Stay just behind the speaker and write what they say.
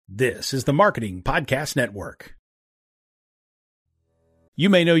This is the Marketing Podcast Network. You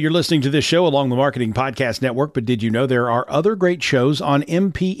may know you're listening to this show along the Marketing Podcast Network, but did you know there are other great shows on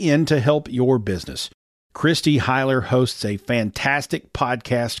MPN to help your business? Christy Heiler hosts a fantastic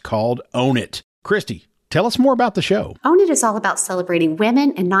podcast called Own It. Christy, tell us more about the show. Own It is all about celebrating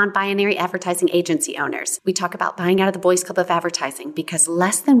women and non-binary advertising agency owners. We talk about buying out of the Boys Club of Advertising because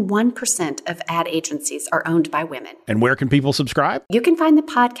less than 1% of ad agencies are owned by women. And where can people subscribe? You can find the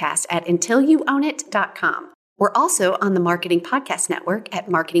podcast at untilyouownit.com. We're also on the Marketing Podcast Network at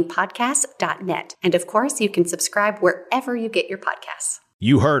marketingpodcast.net. And of course, you can subscribe wherever you get your podcasts.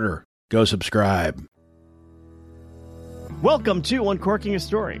 You heard her. Go subscribe. Welcome to Uncorking a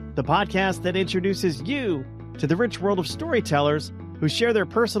Story, the podcast that introduces you to the rich world of storytellers who share their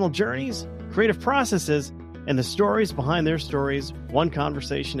personal journeys, creative processes, and the stories behind their stories, one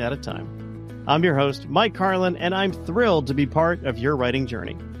conversation at a time. I'm your host, Mike Carlin, and I'm thrilled to be part of your writing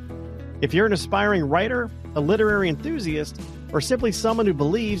journey. If you're an aspiring writer, a literary enthusiast, or simply someone who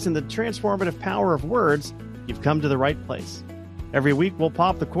believes in the transformative power of words, you've come to the right place. Every week, we'll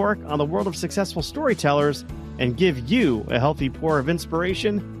pop the cork on the world of successful storytellers and give you a healthy pour of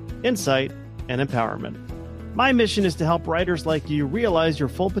inspiration, insight, and empowerment. My mission is to help writers like you realize your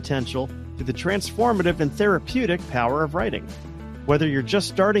full potential through the transformative and therapeutic power of writing. Whether you're just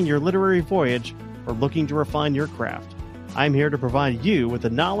starting your literary voyage or looking to refine your craft, I'm here to provide you with the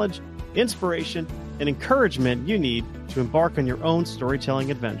knowledge, inspiration, and encouragement you need to embark on your own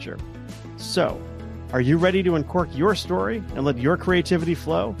storytelling adventure. So, are you ready to uncork your story and let your creativity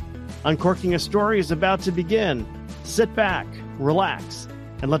flow? Uncorking a Story is about to begin. Sit back, relax,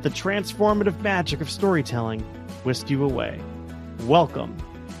 and let the transformative magic of storytelling whisk you away. Welcome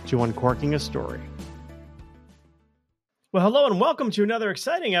to Uncorking a Story. Well, hello and welcome to another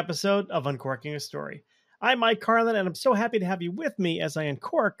exciting episode of Uncorking a Story. I'm Mike Carlin, and I'm so happy to have you with me as I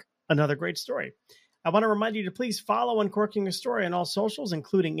uncork another great story. I want to remind you to please follow Uncorking a Story on all socials,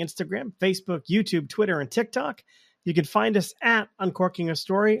 including Instagram, Facebook, YouTube, Twitter, and TikTok. You can find us at Uncorking a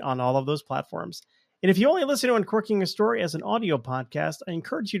Story on all of those platforms. And if you only listen to Uncorking a Story as an audio podcast, I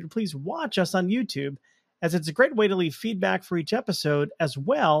encourage you to please watch us on YouTube, as it's a great way to leave feedback for each episode, as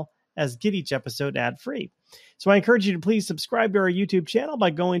well as get each episode ad-free. So I encourage you to please subscribe to our YouTube channel by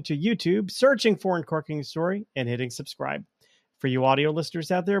going to YouTube, searching for Uncorking a Story, and hitting subscribe. For you audio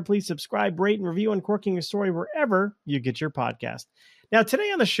listeners out there, please subscribe, rate, and review Uncorking a Story wherever you get your podcast. Now,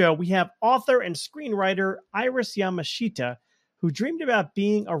 today on the show, we have author and screenwriter Iris Yamashita, who dreamed about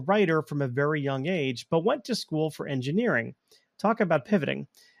being a writer from a very young age, but went to school for engineering. Talk about pivoting.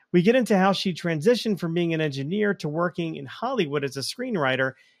 We get into how she transitioned from being an engineer to working in Hollywood as a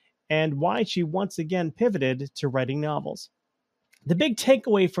screenwriter, and why she once again pivoted to writing novels. The big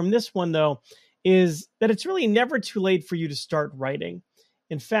takeaway from this one, though, is that it's really never too late for you to start writing.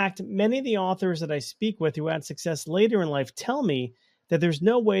 In fact, many of the authors that I speak with who had success later in life tell me that there's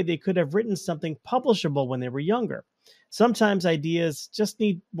no way they could have written something publishable when they were younger. Sometimes ideas just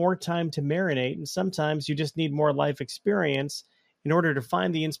need more time to marinate, and sometimes you just need more life experience in order to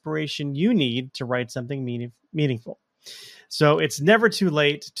find the inspiration you need to write something meaningful. So it's never too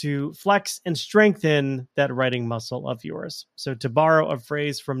late to flex and strengthen that writing muscle of yours. So to borrow a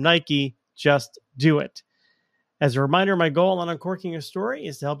phrase from Nike, just do it. As a reminder, my goal on Uncorking a Story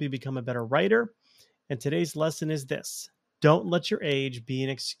is to help you become a better writer. And today's lesson is this: don't let your age be an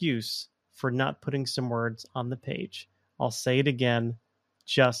excuse for not putting some words on the page. I'll say it again,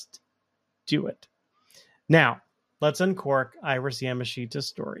 just do it. Now, let's uncork Iris Yamashita's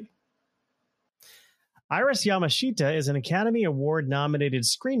story. Iris Yamashita is an Academy Award-nominated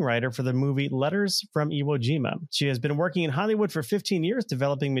screenwriter for the movie Letters from Iwo Jima. She has been working in Hollywood for 15 years,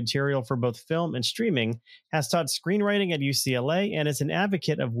 developing material for both film and streaming, has taught screenwriting at UCLA, and is an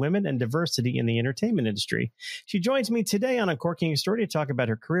advocate of women and diversity in the entertainment industry. She joins me today on Uncorking a Story to talk about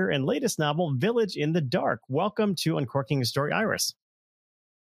her career and latest novel, Village in the Dark. Welcome to Uncorking a Story, Iris.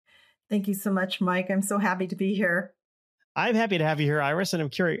 Thank you so much, Mike. I'm so happy to be here. I'm happy to have you here, Iris, and I'm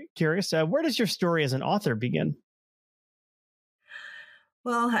curious, where does your story as an author begin?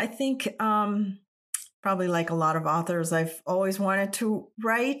 Well, I think probably like a lot of authors, I've always wanted to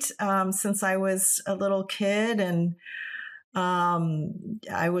write since I was a little kid, and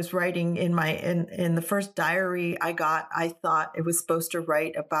I was writing in the first diary I got. I thought it was supposed to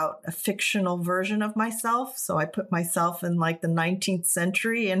write about a fictional version of myself, so I put myself in like the 19th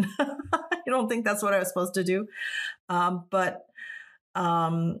century, and I don't think that's what I was supposed to do. But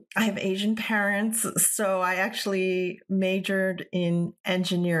I have Asian parents, so I actually majored in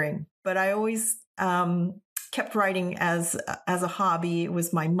engineering, but I always kept writing as a hobby. It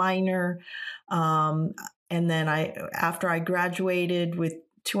was my minor. And then after I graduated with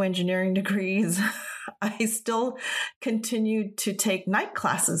two engineering degrees, I still continued to take night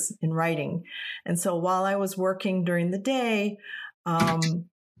classes in writing. And so while I was working during the day,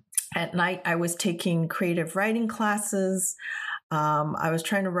 at night, I was taking creative writing classes. I was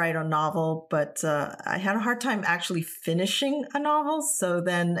trying to write a novel, but I had a hard time actually finishing a novel. So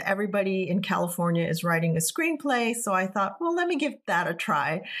then everybody in California is writing a screenplay. So I thought, well, let me give that a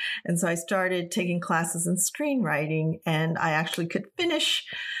try. And so I started taking classes in screenwriting, and I actually could finish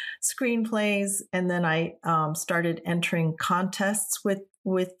screenplays. And then I started entering contests with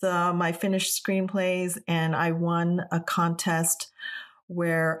my finished screenplays, and I won a contest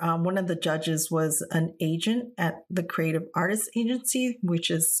where one of the judges was an agent at the Creative Artists Agency,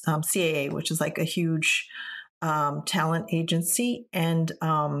 which is CAA, which is like a huge talent agency. And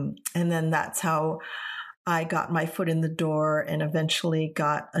then that's how I got my foot in the door and eventually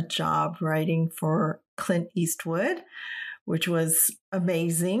got a job writing for Clint Eastwood, which was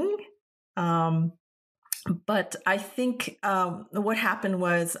amazing. But I think what happened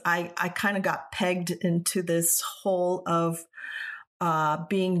was I kind of got pegged into this hole of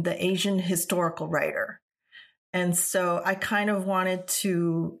being the Asian historical writer. And so I kind of wanted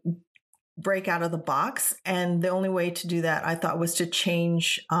to break out of the box. And the only way to do that, I thought, was to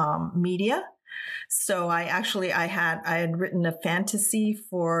change media. So I had written a fantasy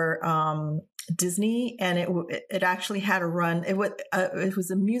for Disney, and it actually had a run. It was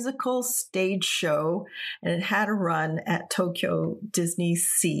a musical stage show, and it had a run at Tokyo Disney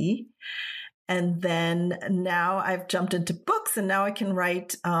Sea. And then now I've jumped into books, and now I can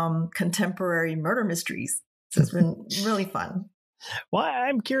write contemporary murder mysteries. So it's been really fun. Well,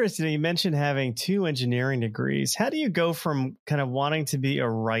 I'm curious, you mentioned having 2 engineering degrees. How do you go from kind of wanting to be a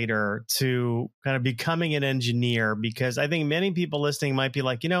writer to kind of becoming an engineer? Because I think many people listening might be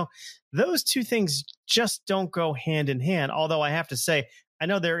like, those 2 things just don't go hand in hand. Although I have to say, I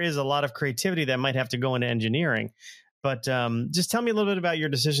know there is a lot of creativity that might have to go into engineering. But just tell me a little bit about your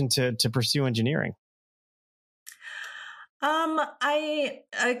decision to pursue engineering. I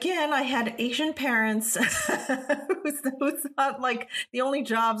had Asian parents. It was not like the only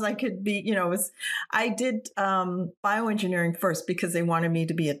jobs I could be, I did bioengineering first because they wanted me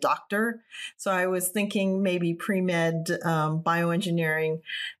to be a doctor. So I was thinking maybe pre-med bioengineering.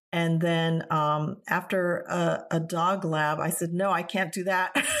 And then after a dog lab, I said, no, I can't do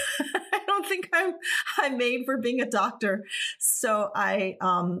that. I think I'm made for being a doctor. So I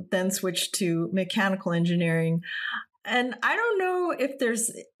then switched to mechanical engineering. And I don't know if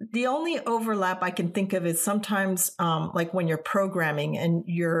the only overlap I can think of is sometimes like when you're programming and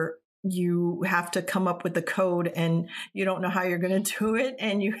you have to come up with the code and you don't know how you're going to do it.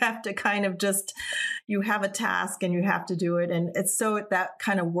 And you have to kind of you have a task and you have to do it. And it's so that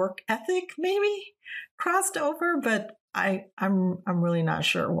kind of work ethic maybe crossed over, but I'm really not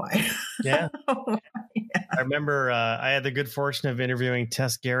sure why. Yeah. I remember I had the good fortune of interviewing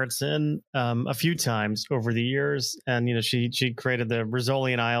Tess Gerritsen a few times over the years. And, she created the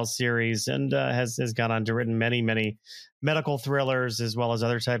Rizzoli and Isles series and has gone on to written many, many medical thrillers as well as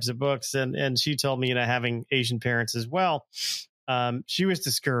other types of books. And she told me, having Asian parents as well, she was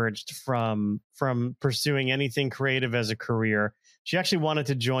discouraged from pursuing anything creative as a career. She actually wanted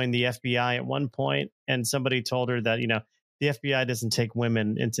to join the FBI at one point, and somebody told her that, the FBI doesn't take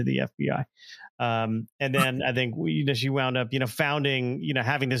women into the FBI. And then I think, she wound up, founding,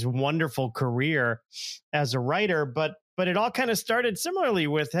 having this wonderful career as a writer, but it all kind of started similarly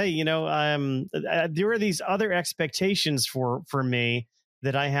with, hey, there are these other expectations for me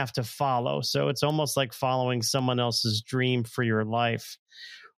that I have to follow. So it's almost like following someone else's dream for your life.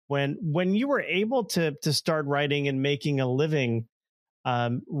 When you were able to start writing and making a living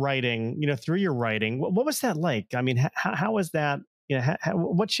writing, through your writing, what was that like? I mean, how was that?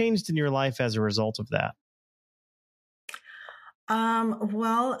 What changed in your life as a result of that?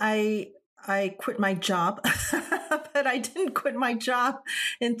 Well, I quit my job, but I didn't quit my job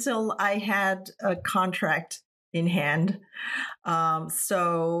until I had a contract in hand.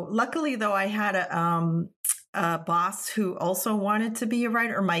 So luckily, though, I had a boss who also wanted to be a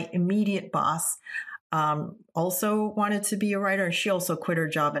writer, or my immediate boss also wanted to be a writer. And she also quit her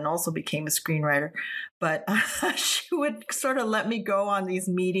job and also became a screenwriter. But she would sort of let me go on these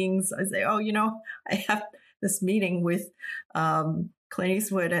meetings. I say, I have this meeting with Clint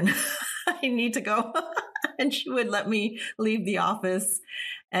Eastwood and I need to go. And she would let me leave the office.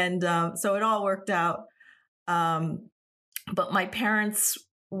 And so it all worked out. But my parents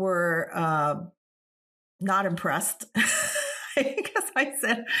were not impressed. Because I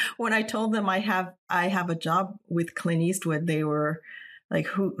said, when I told them I have a job with Clint Eastwood, they were like,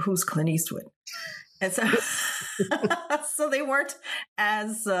 who's Clint Eastwood? And so, so they weren't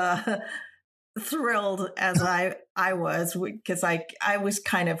as thrilled as I was, because I was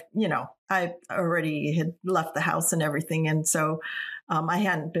kind of, I already had left the house and everything. And so I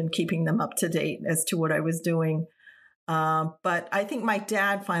hadn't been keeping them up to date as to what I was doing. But I think my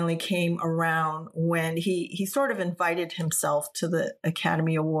dad finally came around when he sort of invited himself to the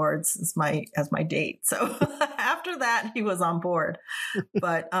Academy Awards as my date. So after that, he was on board.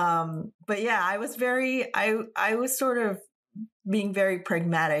 But yeah, I was sort of being very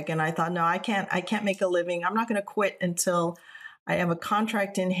pragmatic, and I thought, no, I can't make a living. I'm not going to quit until I have a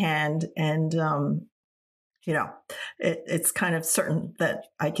contract in hand, and it's kind of certain that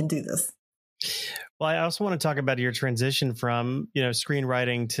I can do this. Well, I also want to talk about your transition from,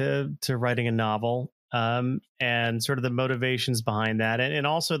 screenwriting to writing a novel, and sort of the motivations behind that. And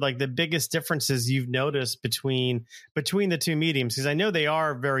also like the biggest differences you've noticed between the two mediums, because I know they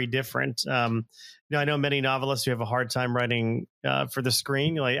are very different. I know many novelists who have a hard time writing for the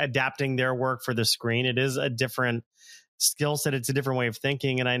screen, like adapting their work for the screen. It is a different skill set. It's a different way of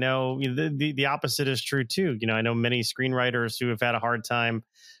thinking. And I know the opposite is true too. I know many screenwriters who have had a hard time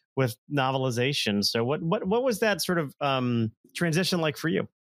with novelization. So what was that sort of transition like for you?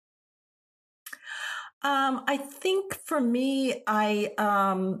 I think for me, as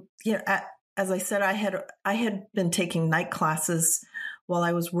I said, I had been taking night classes while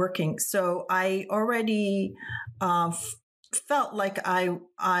I was working, so I already felt like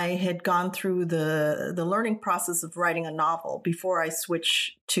I had gone through the learning process of writing a novel before I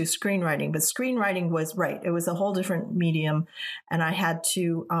switched to screenwriting. But screenwriting was it was a whole different medium, and I had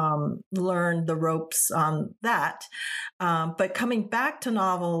to learn the ropes on that. But coming back to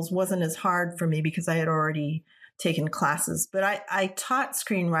novels wasn't as hard for me because I had already taken classes. But I taught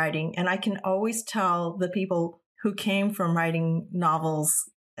screenwriting, and I can always tell the people who came from writing novels,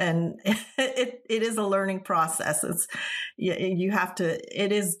 and it is a learning process.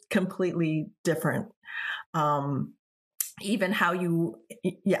 It is completely different. Even how you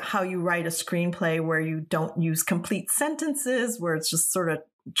write a screenplay where you don't use complete sentences, where it's just sort of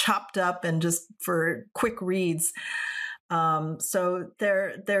chopped up and just for quick reads. So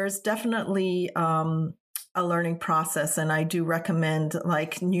there's definitely a learning process, and I do recommend,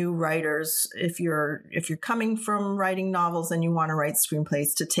 like, new writers, if you're coming from writing novels and you want to write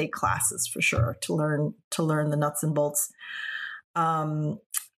screenplays, to take classes for sure, to learn the nuts and bolts. But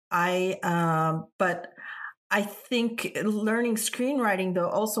I think learning screenwriting, though,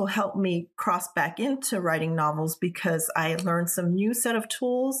 also helped me cross back into writing novels, because I learned some new set of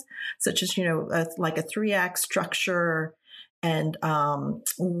tools, such as like a 3-act structure, and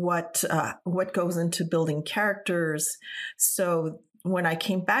what goes into building characters. So when I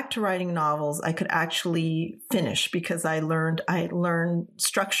came back to writing novels, I could actually finish, because I learned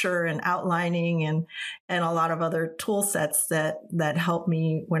structure and outlining and a lot of other tool sets that helped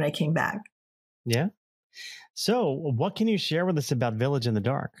me when I came back. Yeah. So what can you share with us about Village in the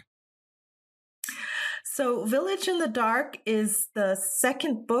Dark? So Village in the Dark is the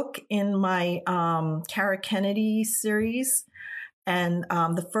second book in my Kara Kennedy series. And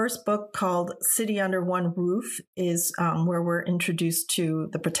the first book, called City Under One Roof, is where we're introduced to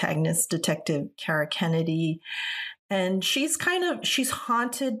the protagonist, Detective Kara Kennedy. And she's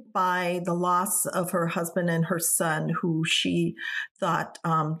haunted by the loss of her husband and her son, who she thought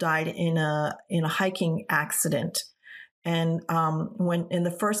died in a hiking accident. And when in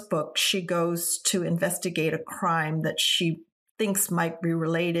the first book, she goes to investigate a crime that she thinks might be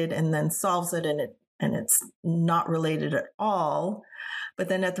related, and then solves it, and it's not related at all. But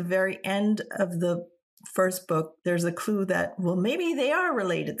then at the very end of the first book, there's a clue that, well, maybe they are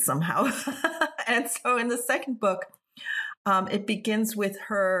related somehow. And so in the second book, it begins with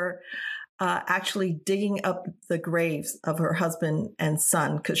her actually digging up the graves of her husband and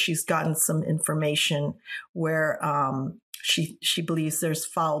son, because she's gotten some information where she believes there's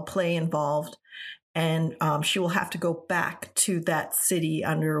foul play involved. And she will have to go back to that city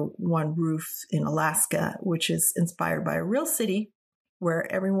under one roof in Alaska, which is inspired by a real city where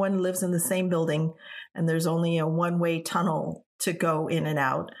everyone lives in the same building, and there's only a one-way tunnel to go in and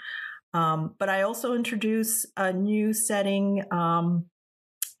out. But I also introduce a new setting.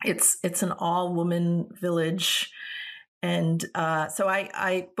 It's an all-woman village. And so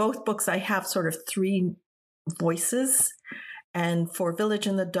I both books, I have sort of 3 voices. And for Village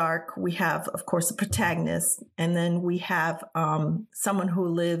in the Dark, we have, of course, a protagonist. And then we have someone who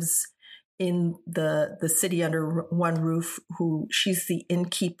lives in the city under one roof, who she's the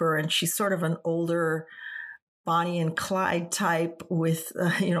innkeeper, and she's sort of an older Bonnie and Clyde type with,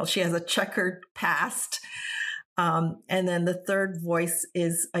 she has a checkered past. And then the third voice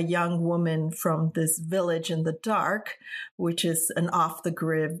is a young woman from this village in the dark, which is an off the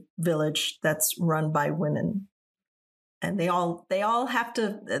grid village that's run by women. And they all have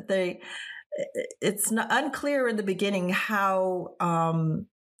to, it's unclear in the beginning how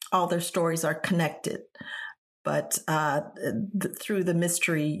all their stories are connected. But through the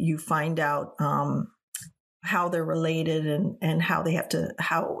mystery, you find out how they're related and how they have to,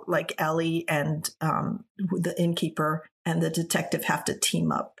 how like Ellie and the innkeeper and the detective have to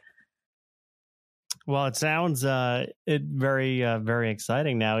team up. Well, it sounds very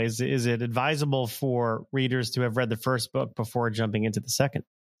exciting now. Is it advisable for readers to have read the first book before jumping into the second?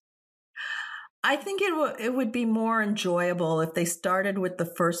 I think it would be more enjoyable if they started with the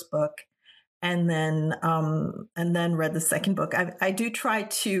first book and then read the second book. I do try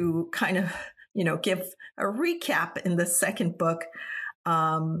to kind of, give a recap in the second book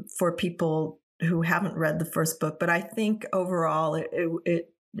for people who haven't read the first book. But I think overall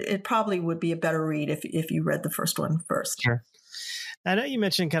it probably would be a better read if you read the first one first. Sure. I know you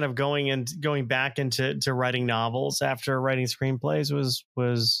mentioned kind of going back into writing novels after writing screenplays was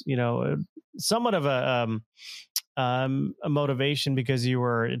somewhat of a motivation because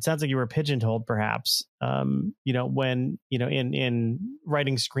it sounds like you were pigeonholed perhaps, when, in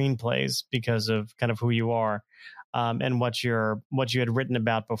writing screenplays because of kind of who you are, and what you had written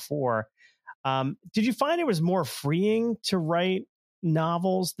about before. Did you find it was more freeing to write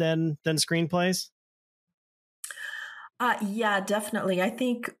novels than screenplays? Yeah, definitely. I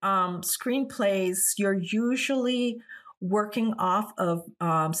think screenplays, you're usually working off of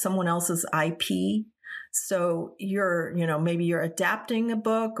someone else's IP. So maybe you're adapting a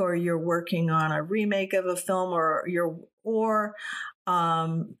book or you're working on a remake of a film or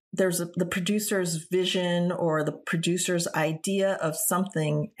there's the producer's vision or the producer's idea of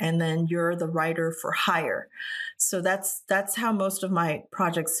something, and then you're the writer for hire. So that's how most of my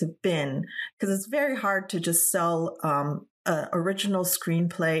projects have been, because it's very hard to just sell an original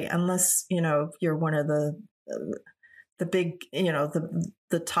screenplay unless, you're one of the big,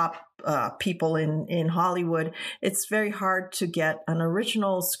 the top people in Hollywood. It's very hard to get an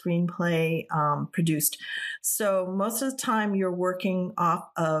original screenplay produced. So most of the time you're working off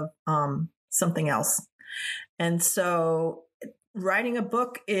of something else. And so writing a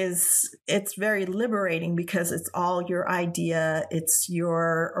book it's very liberating because it's all your idea. It's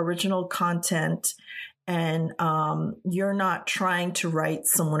your original content. And you're not trying to write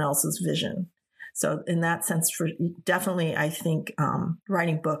someone else's vision. So in that sense, definitely, I think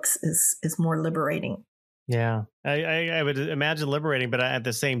writing books is more liberating. Yeah, I would imagine liberating, but at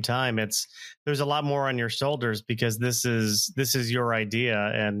the same time, there's a lot more on your shoulders because this is your idea,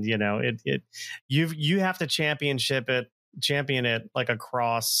 and you have to champion it like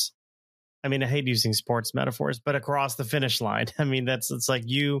across. I mean, I hate using sports metaphors, but across the finish line. I mean,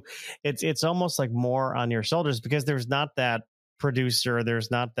 it's almost like more on your shoulders because there's not that producer,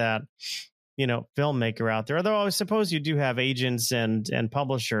 there's not that filmmaker out there. Although I suppose you do have agents and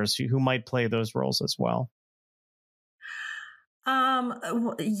publishers who might play those roles as well.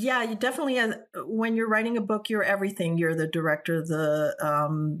 Yeah, you definitely, when you're writing a book, you're everything. You're the director,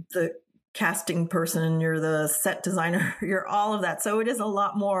 the casting person, you're the set designer, you're all of that. So it is a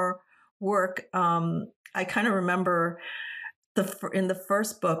lot more work. I kind of remember in the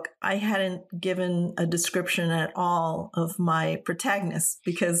first book, I hadn't given a description at all of my protagonist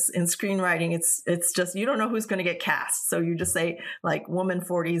because in screenwriting, it's just, you don't know who's going to get cast. So you just say like woman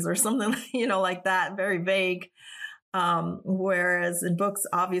 40s or something, like that, very vague. Whereas in books,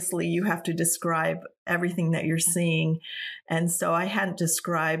 obviously you have to describe everything that you're seeing. And so I hadn't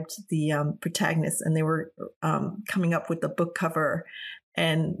described the protagonist, and they were coming up with the book cover.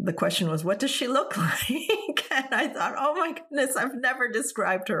 And the question was, what does she look like? And I thought, oh my goodness, I've never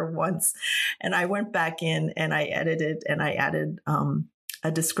described her once. And I went back in and I edited and I added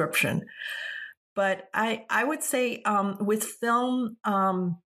a description. But I would say with film,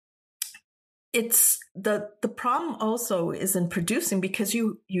 it's the problem also is in producing because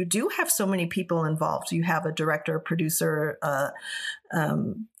you do have so many people involved. You have a director, producer,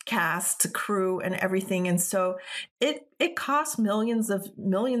 cast, crew, and everything. And so it costs millions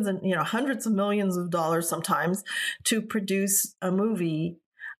and hundreds of millions of dollars sometimes to produce a movie.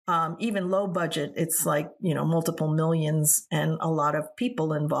 Even low budget, it's like, multiple millions and a lot of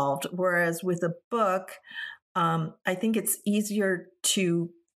people involved. Whereas with a book, I think it's easier to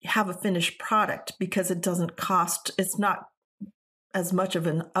have a finished product because it's not as much of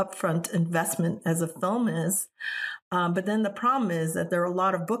an upfront investment as a film is. But then the problem is that there are a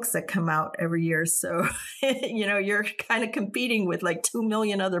lot of books that come out every year. So, you're kind of competing with like 2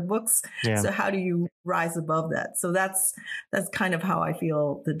 million other books. Yeah. So how do you rise above that? So that's kind of how I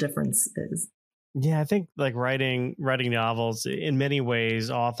feel the difference is. Yeah, I think like writing novels, in many ways,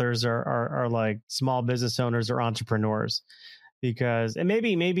 authors are like small business owners or entrepreneurs, because, and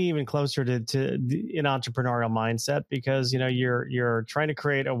maybe even closer to an entrepreneurial mindset, because you're trying to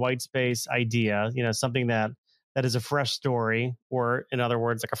create a white space idea, something that is a fresh story, or in other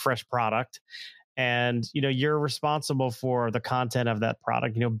words, like a fresh product. And you're responsible for the content of that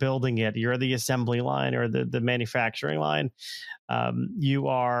product, building it. You're the assembly line or the manufacturing line.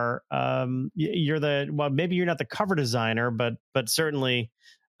 You're maybe you're not the cover designer, but certainly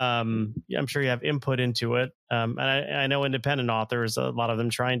I'm sure you have input into it. And I know independent authors, a lot of them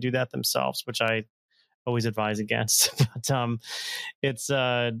try and do that themselves, which I always advise against.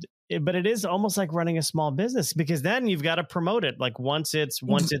 But it is almost like running a small business, because then you've got to promote it. Like once it's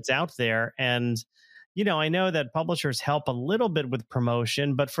out there, and I know that publishers help a little bit with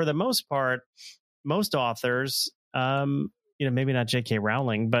promotion, but for the most part, most authors, maybe not J.K.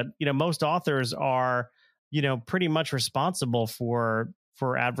 Rowling, but most authors are pretty much responsible for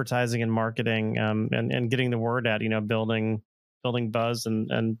advertising and marketing, and getting the word out, building buzz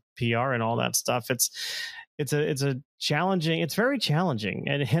and PR and all that stuff. It's very challenging.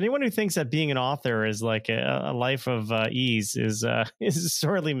 And anyone who thinks that being an author is like a life of ease is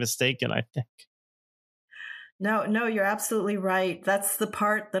sorely mistaken, I think. No, you're absolutely right. That's the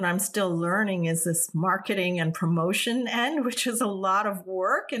part that I'm still learning, is this marketing and promotion end, which is a lot of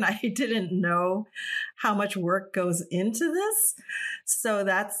work. And I didn't know how much work goes into this. So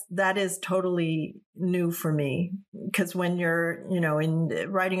that is totally new for me, because when you're, in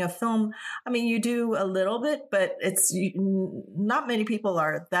writing a film, I mean, you do a little bit, but not many people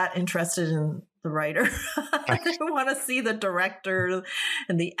are that interested in the writer. They want to see the director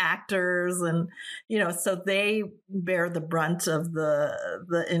and the actors, and so they bear the brunt of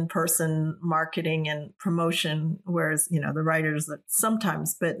the in-person marketing and promotion, whereas the writers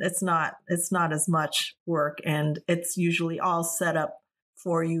sometimes, but it's not as much work, and it's usually all set up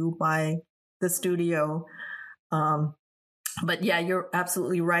for you by the studio. But yeah, you're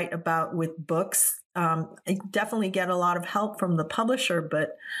absolutely right about with books. I definitely get a lot of help from the publisher,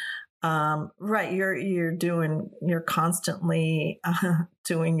 but right, you're constantly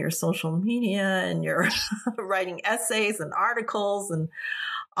doing your social media, and you're writing essays and articles and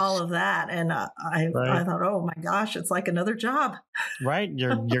all of that. And I thought, oh my gosh, it's like another job. Right,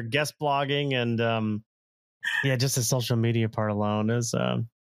 you're guest blogging, and just the social media part alone is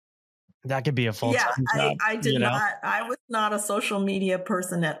that could be a full-time job. I did not. I was not a social media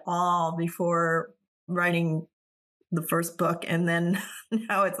person at all before writing the first book. And then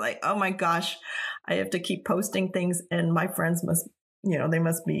now it's like, oh my gosh, I have to keep posting things, and my friends must, they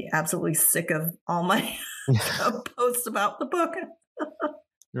must be absolutely sick of all my posts about the book.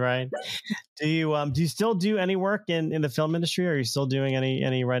 Right. Do you still do any work in the film industry? Are you still doing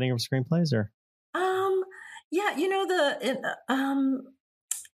any writing of screenplays, or? Yeah,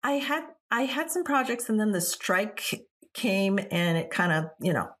 I had some projects, and then the strike came, and it kind of,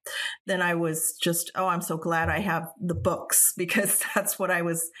 then I was just, oh, I'm so glad I have the books, because that's what I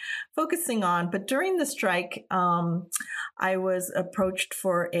was focusing on. But during the strike, I was approached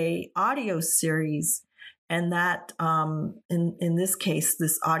for a audio series, and that, in this case,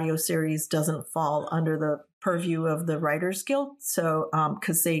 this audio series doesn't fall under the purview of the Writers Guild. So,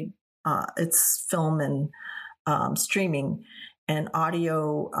 cause it's film and, streaming. And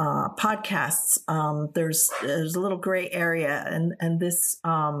audio podcasts, there's a little gray area, and this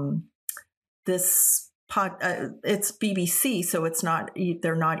it's BBC, so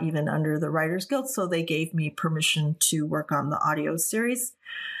they're not even under the Writers Guild. So they gave me permission to work on the audio series.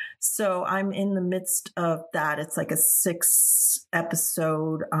 So I'm in the midst of that. It's like a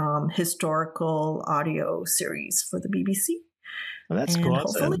 6-episode historical audio series for the BBC. Well, that's cool.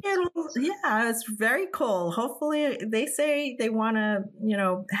 Hopefully it's very cool. Hopefully they say they want to,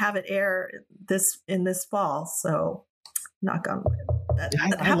 have it air in this fall. So knock on wood.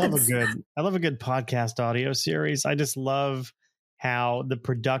 I love a good podcast audio series. I just love how the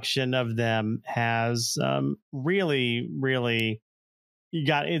production of them has really, really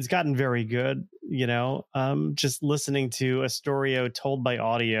it's gotten very good. Just listening to a story told by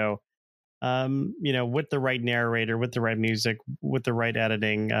audio. With the right narrator, with the right music, with the right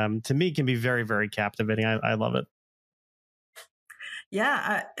editing, to me can be very, very captivating. I love it.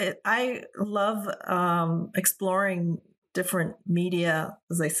 Yeah, I love exploring different media.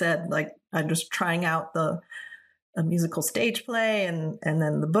 As I said, like I'm just trying out the a musical stage play and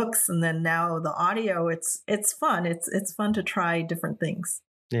then the books and then now the audio. It's fun. It's fun to try different things.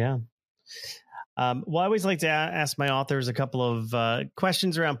 Yeah. Well, I always like to ask my authors a couple of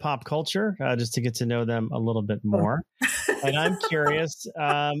questions around pop culture, just to get to know them a little bit more. And I'm curious,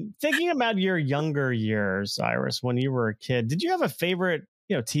 thinking about your younger years, Iris, when you were a kid, did you have a favorite,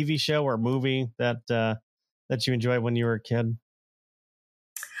 TV show or movie that you enjoyed when you were a kid?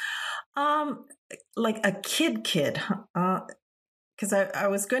 Like a kid, because I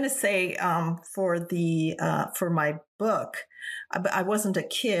was going to say for my book, I wasn't a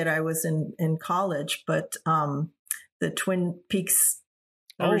kid. I was in college, but the Twin Peaks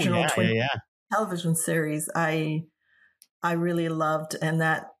original television series, I really loved, and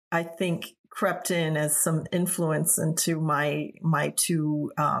that I think crept in as some influence into my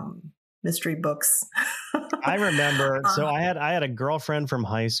two mystery books. I remember. So I had a girlfriend from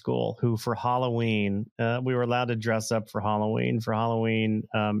high school who, for Halloween, we were allowed to dress up for Halloween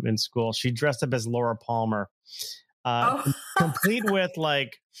in school. She dressed up as Laura Palmer, complete with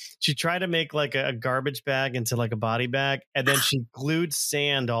she tried to make like a garbage bag into like a body bag, and then she glued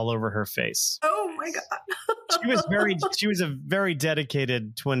sand all over her face. Oh my God. She was a very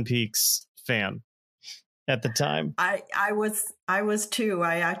dedicated Twin Peaks fan at the time. I was too.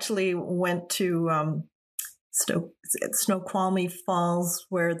 I actually went to Snoqualmie Falls,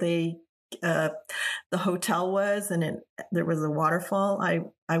 where the hotel was, and there was a waterfall.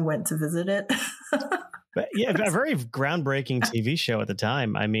 I went to visit it. But yeah, a very groundbreaking TV show at the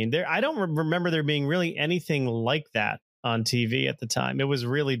time. I mean, I don't remember there being really anything like that on TV at the time. It was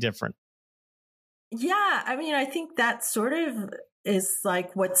really different. Yeah, I mean, I think that sort of is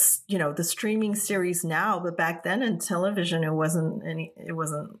like what's, the streaming series now, but back then in television, it wasn't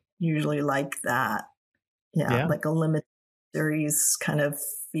usually like that. Yeah. Like a limited series kind of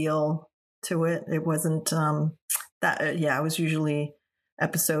feel to it. It wasn't it was usually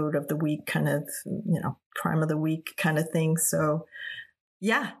episode of the week, kind of, crime of the week kind of thing. So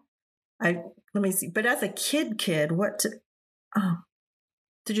yeah, let me see. But as a kid, what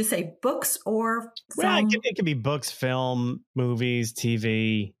did you say, books or film? Well, it could be books, film, movies,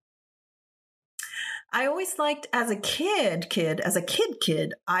 TV. I always liked, as a kid,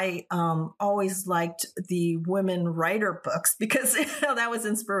 I always liked the women writer books, because that was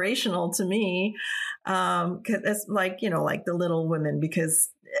inspirational to me. Cause it's like the Little Women,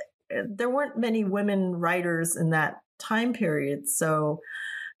 because there weren't many women writers in that time period. So,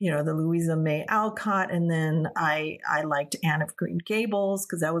 the Louisa May Alcott, and then I liked Anne of Green Gables,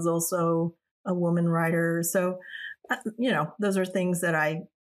 because that was also a woman writer. So, those are things that I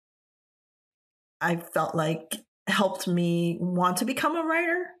felt like helped me want to become a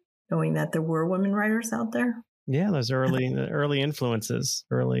writer, knowing that there were women writers out there. Yeah, those early influences,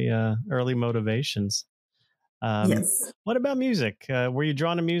 early motivations. Yes. What about music? Were you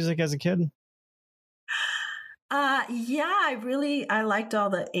drawn to music as a kid? Yeah, I liked all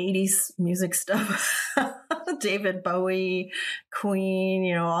the 80s music stuff. David Bowie,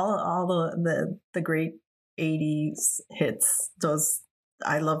 Queen, all the great 80s hits. Those,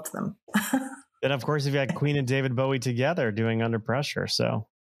 I loved them. And of course, you've got Queen and David Bowie together doing Under Pressure. So,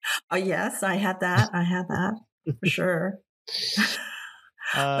 oh yes, I had that for sure.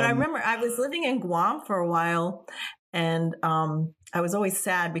 But I remember I was living in Guam for a while, and I was always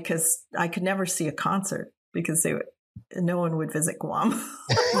sad because I could never see a concert, because no one would visit Guam.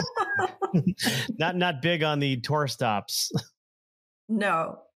 Not big on the tour stops.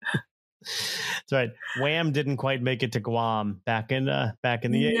 No. That's right. Wham didn't quite make it to Guam back in the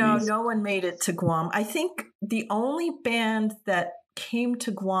 80s. No one made it to Guam. I think the only band that came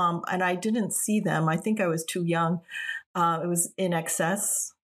to Guam, and I didn't see them, I think I was too young. It was In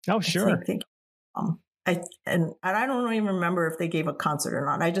Excess. Oh, sure. I don't even remember if they gave a concert or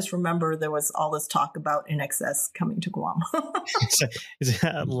not. I just remember there was all this talk about In Excess coming to Guam. It's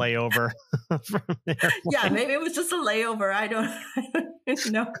a layover from there. Yeah, maybe it was just a layover. I don't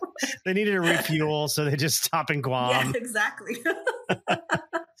know. They needed a refuel, so they just stopped in Guam. Yeah, exactly.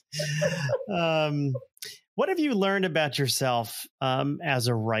 What have you learned about yourself as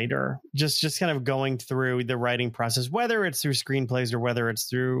a writer? Just kind of going through the writing process, whether it's through screenplays or whether it's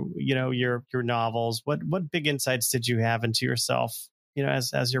through your novels. What big insights did you have into yourself,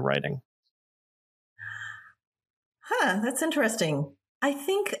 as you're writing? That's interesting. I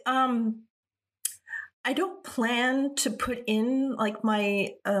think I don't plan to put in like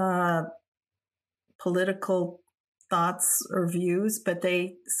my political thoughts or views, but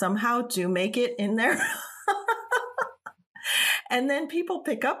they somehow do make it in there. And then people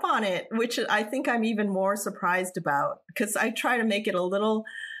pick up on it, which I think I'm even more surprised about, because I try to make it a little,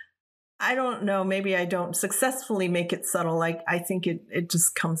 I don't know. Maybe I don't successfully make it subtle. Like I think it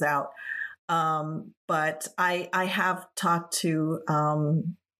just comes out. But I have talked to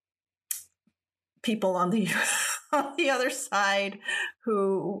people on the on the other side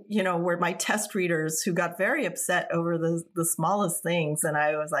who, were my test readers who got very upset over the smallest things. And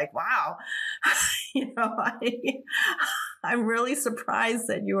I was like, wow, I'm really surprised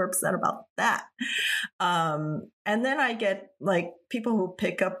that you were upset about that. And then I get like people who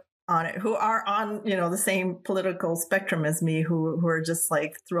pick up on it, who are on, the same political spectrum as me, who are just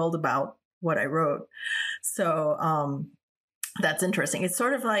like thrilled about what I wrote. So, that's interesting. It's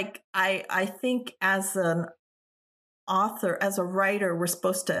sort of like, I think as an author, as a writer, we're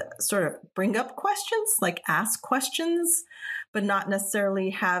supposed to sort of bring up questions, like ask questions, but not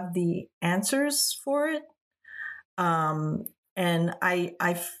necessarily have the answers for it. And I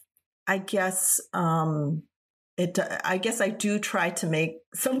guess, I guess I do try to make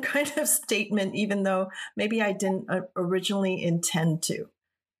some kind of statement, even though maybe I didn't originally intend to.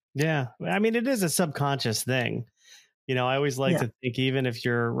 Yeah. I mean, it is a subconscious thing. I always like to think, even if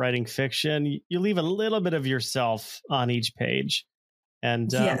you're writing fiction, you leave a little bit of yourself on each page. And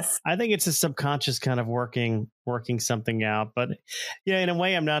yes, I think it's a subconscious kind of working something out. But in a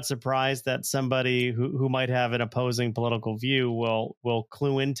way, I'm not surprised that somebody who might have an opposing political view will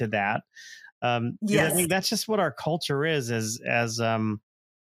clue into that. yes. I think that's just what our culture is, as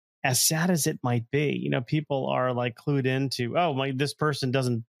sad as it might be. People are like clued into, this person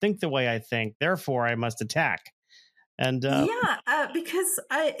doesn't think the way I think, therefore I must attack. And because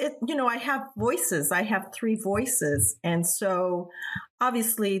I have voices. I have 3 voices. And so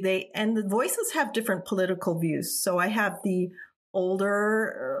obviously the voices have different political views. So I have the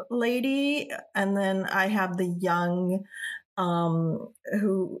older lady, and then I have the young,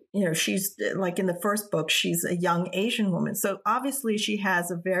 who, she's like in the first book, she's a young Asian woman. So obviously she has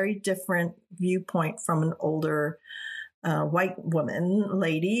a very different viewpoint from an older white woman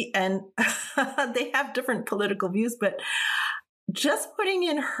lady, and they have different political views, but just putting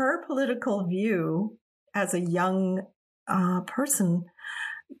in her political view as a young person,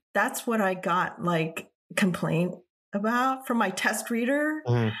 that's what I got like complaint about from my test reader.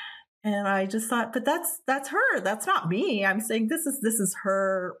 Mm. And I just thought, but that's her. That's not me. I'm saying this is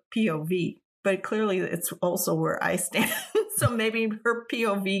her POV, but clearly it's also where I stand. So maybe her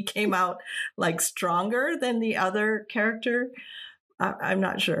POV came out like stronger than the other character. I'm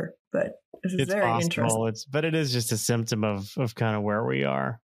not sure, but it's very possible. interesting. But it is just a symptom of kind of where we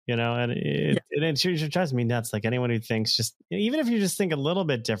are, and it drives me nuts. Like anyone who thinks even if you just think a little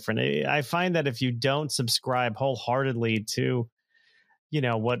bit different, I find that if you don't subscribe wholeheartely to,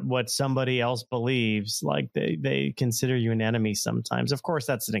 what somebody else believes, like they consider you an enemy sometimes. Of course,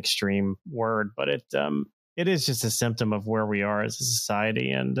 that's an extreme word, but it is just a symptom of where we are as a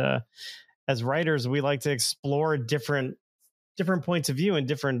society. And as writers, we like to explore different points of view and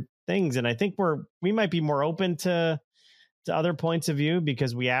different things. And I think we might be more open to other points of view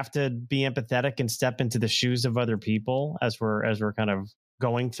because we have to be empathetic and step into the shoes of other people as we're kind of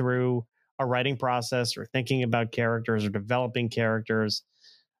going through a writing process or thinking about characters or developing characters.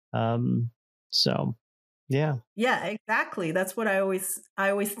 So yeah. Yeah, exactly. That's what I always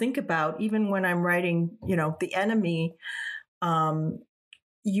think about, even when I'm writing, the enemy.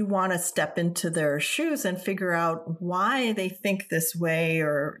 You want to step into their shoes and figure out why they think this way,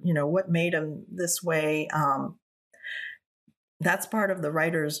 or, what made them this way. That's part of the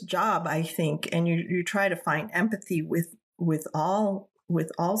writer's job, I think. And you try to find empathy with all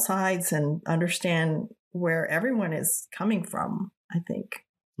sides and understand where everyone is coming from, I think.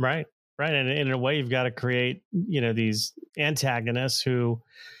 Right. And in a way, you've got to create, these antagonists who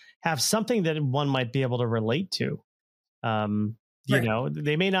have something that one might be able to relate to. Right.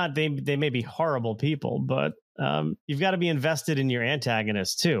 They may be horrible people, but you've got to be invested in your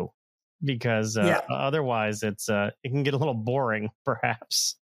antagonist too, because otherwise it can get a little boring,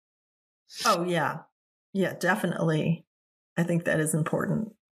 perhaps. Oh yeah, definitely. I think that is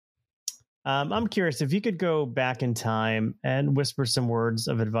important. I'm curious if you could go back in time and whisper some words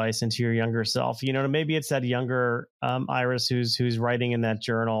of advice into your younger self. Maybe it's that younger Iris who's writing in that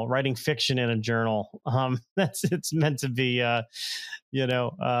journal, writing fiction in a journal. It's meant to be, a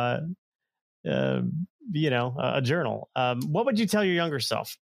journal. What would you tell your younger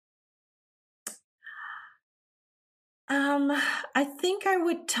self? I think I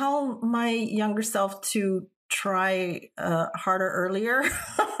would tell my younger self to try harder earlier.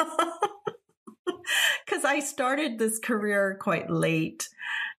 Because I started this career quite late.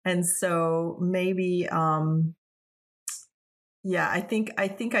 And so maybe, I think I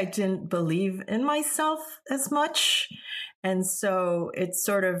didn't believe in myself as much. And so it's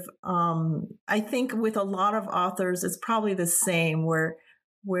sort of, I think with a lot of authors, it's probably the same where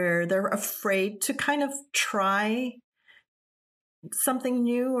they're afraid to kind of try something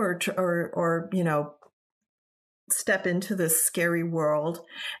new or, step into this scary world.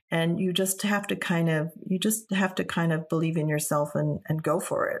 And you just have to kind of believe in yourself and go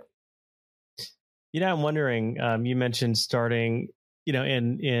for it. I'm wondering, you mentioned starting,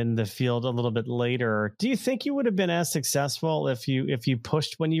 in the field a little bit later. Do you think you would have been as successful if you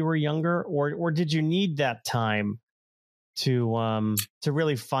pushed when you were younger, or did you need that time to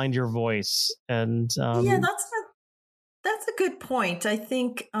really find your voice? And yeah, that's a good point. I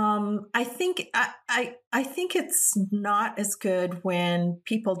think it's not as good when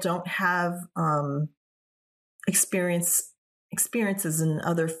people don't have experiences in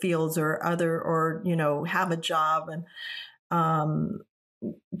other fields or have a job and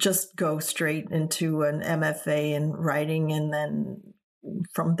just go straight into an MFA in writing and then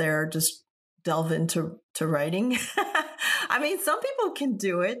from there just delve into writing. I mean, some people can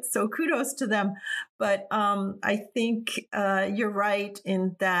do it, so kudos to them. But I think you're right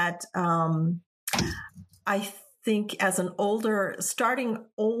in that I think as starting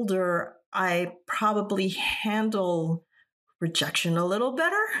older, I probably handle rejection a little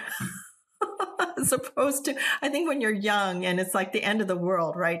better. As opposed to, I think when you're young and it's like the end of the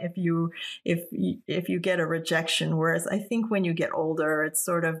world, right? If you get a rejection, whereas I think when you get older, it's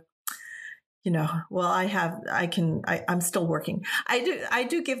sort of, well, I'm still working. I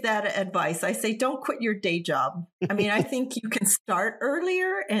do give that advice. I say, don't quit your day job. I mean, I think you can start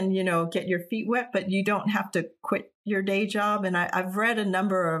earlier and, get your feet wet, but you don't have to quit your day job. And I've read a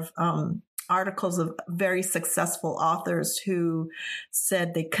number of, articles of very successful authors who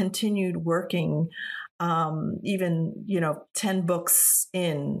said they continued working even 10 books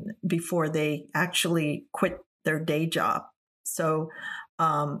in before they actually quit their day job. So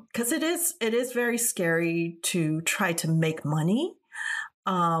because it is very scary to try to make money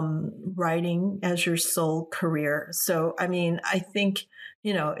writing as your sole career. So I mean, I think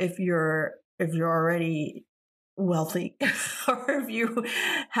if you're already wealthy or if you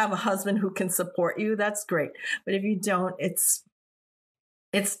have a husband who can support you, that's great. But if you don't, it's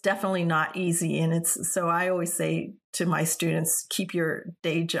definitely not easy. And so I always say to my students, keep your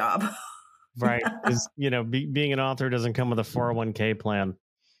day job. Right. Because, being an author doesn't come with a 401k plan.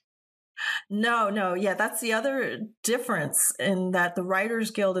 No. Yeah, that's the other difference in that the Writers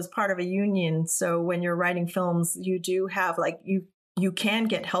Guild is part of a union. So when you're writing films, you do have you can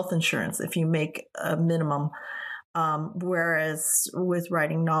get health insurance if you make a minimum. Whereas with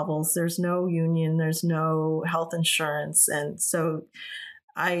writing novels, there's no union, there's no health insurance. And so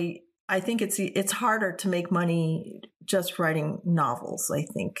I think it's harder to make money just writing novels, I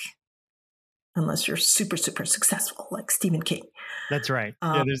think, unless you're super, super successful like Stephen King. That's right.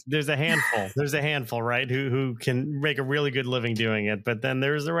 Yeah, there's a handful. There's a handful, right, who can make a really good living doing it. But then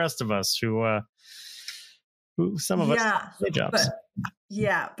there's the rest of us who some of us have day jobs.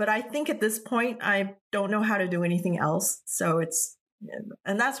 But I think at this point, I don't know how to do anything else. So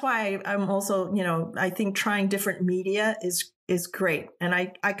and that's why I'm also, I think trying different media is great. And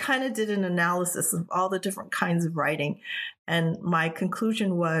I kind of did an analysis of all the different kinds of writing. And my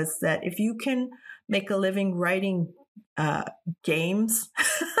conclusion was that if you can make a living writing games,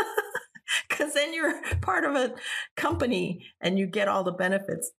 because then you're part of a company and you get all the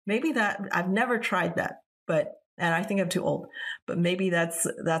benefits. Maybe I've never tried that, and I think I'm too old, but maybe that's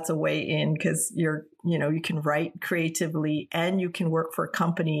a way in because you can write creatively and you can work for a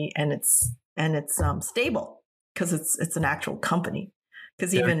company and it's stable because it's an actual company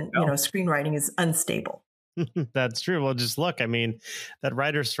because even screenwriting is unstable. That's true. Well, just look, I mean, that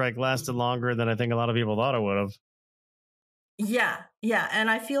writer's strike lasted longer than I think a lot of people thought it would have. Yeah.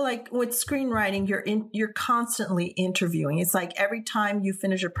 And I feel like with screenwriting, you're constantly interviewing. It's like every time you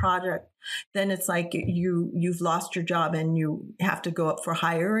finish a project, then it's like you've lost your job and you have to go up for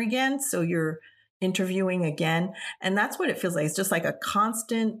hire again. So you're interviewing again. And that's what it feels like. It's just like a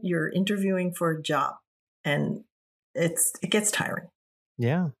constant, you're interviewing for a job and it gets tiring.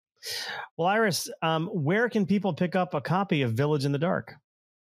 Yeah. Well, Iris, where can people pick up a copy of Village in the Dark?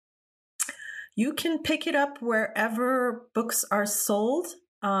 You can pick it up wherever books are sold.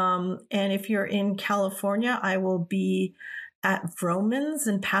 And if you're in California, I will be at Vroman's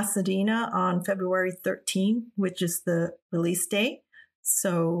in Pasadena on February 13th, which is the release date.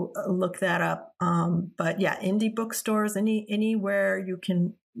 So look that up. But yeah, indie bookstores, anywhere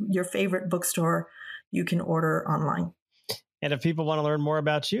your favorite bookstore, you can order online. And if people want to learn more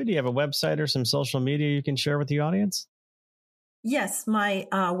about you, do you have a website or some social media you can share with the audience? Yes, my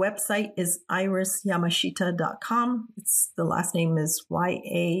website is irisyamashita.com. The last name is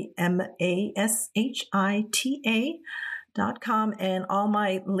YAMASHITA.com. And all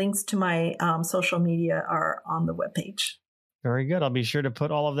my links to my social media are on the webpage. Very good. I'll be sure to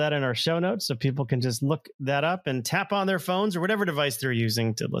put all of that in our show notes so people can just look that up and tap on their phones or whatever device they're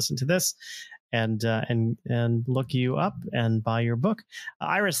using to listen to this and look you up and buy your book.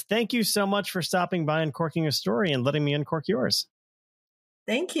 Iris, thank you so much for stopping by Uncorking a Story and letting me uncork yours.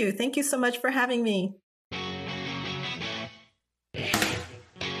 Thank you. Thank you so much for having me.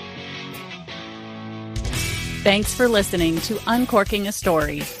 Thanks for listening to Uncorking a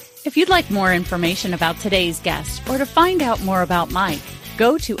Story. If you'd like more information about today's guest or to find out more about Mike,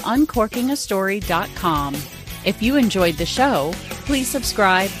 go to uncorkingastory.com. If you enjoyed the show, please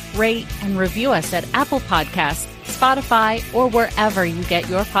subscribe, rate, and review us at Apple Podcasts, Spotify, or wherever you get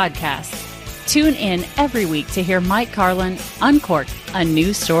your podcasts. Tune in every week to hear Mike Carlin uncork a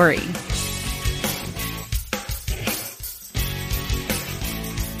new story.